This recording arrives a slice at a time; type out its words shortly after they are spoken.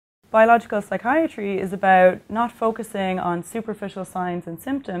Biological psychiatry is about not focusing on superficial signs and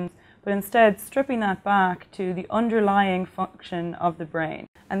symptoms, but instead stripping that back to the underlying function of the brain.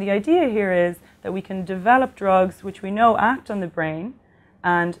 And the idea here is that we can develop drugs which we know act on the brain,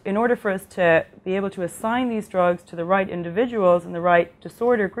 and in order for us to be able to assign these drugs to the right individuals and the right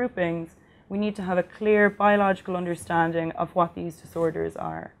disorder groupings, we need to have a clear biological understanding of what these disorders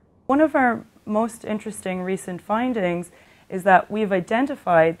are. One of our most interesting recent findings is that we've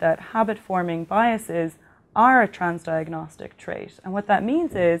identified that habit-forming biases are a transdiagnostic trait. And what that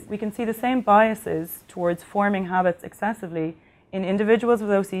means is we can see the same biases towards forming habits excessively in individuals with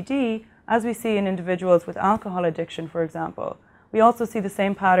OCD as we see in individuals with alcohol addiction, for example. We also see the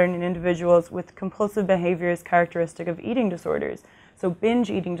same pattern in individuals with compulsive behaviors characteristic of eating disorders, so binge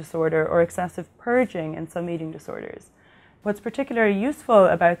eating disorder or excessive purging in some eating disorders. What's particularly useful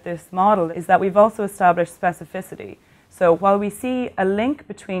about this model is that we've also established specificity. So while we see a link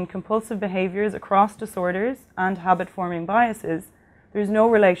between compulsive behaviors across disorders and habit-forming biases, there's no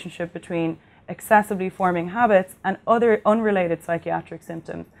relationship between excessively forming habits and other unrelated psychiatric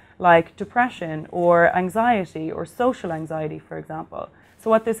symptoms like depression or anxiety or social anxiety, for example. So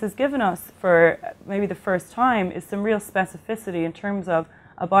what this has given us for maybe the first time is some real specificity in terms of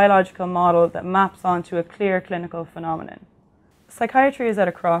a biological model that maps onto a clear clinical phenomenon. Psychiatry is at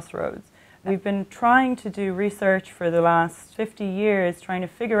a crossroads. We've been trying to do research for the last 50 years trying to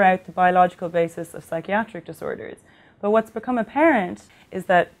figure out the biological basis of psychiatric disorders. But what's become apparent is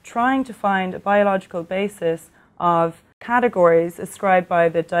that trying to find a biological basis of categories ascribed by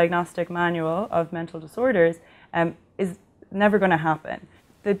the Diagnostic Manual of Mental Disorders is never going to happen.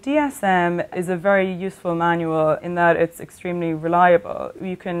 The DSM is a very useful manual in that it's extremely reliable.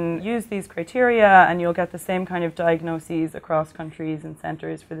 You can use these criteria and you'll get the same kind of diagnoses across countries and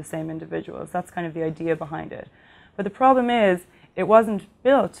centres for the same individuals. That's kind of the idea behind it. But the problem is it wasn't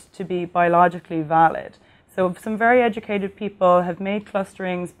built to be biologically valid. So some very educated people have made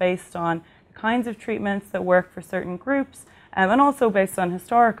clusterings based on the kinds of treatments that work for certain groups and also based on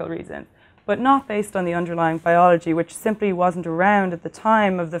historical reasons, but not based on the underlying biology, which simply wasn't around at the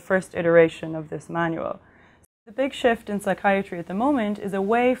time of the first iteration of this manual. The big shift in psychiatry at the moment is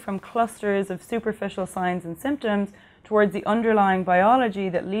away from clusters of superficial signs and symptoms towards the underlying biology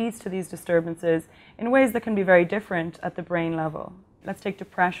that leads to these disturbances in ways that can be very different at the brain level. Let's take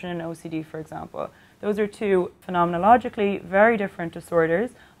depression and OCD, for example. Those are two phenomenologically very different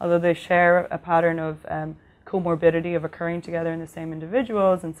disorders, although they share a pattern of comorbidity of occurring together in the same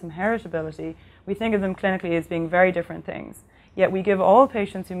individuals and some heritability. We think of them clinically as being very different things. Yet we give all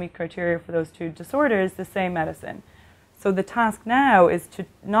patients who meet criteria for those two disorders the same medicine. So the task now is to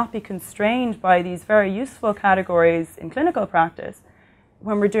not be constrained by these very useful categories in clinical practice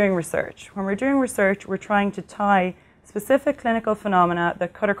when we're doing research. When we're doing research, we're trying to tie specific clinical phenomena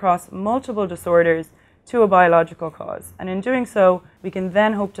that cut across multiple disorders to a biological cause. And in doing so, we can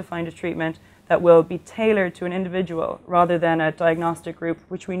then hope to find a treatment that will be tailored to an individual rather than a diagnostic group,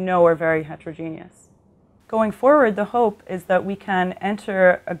 which we know are very heterogeneous. Going forward, the hope is that we can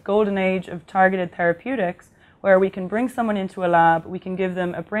enter a golden age of targeted therapeutics where we can bring someone into a lab, we can give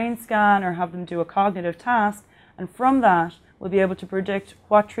them a brain scan or have them do a cognitive task, and from that, we'll be able to predict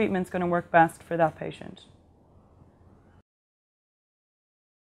what treatment's going to work best for that patient.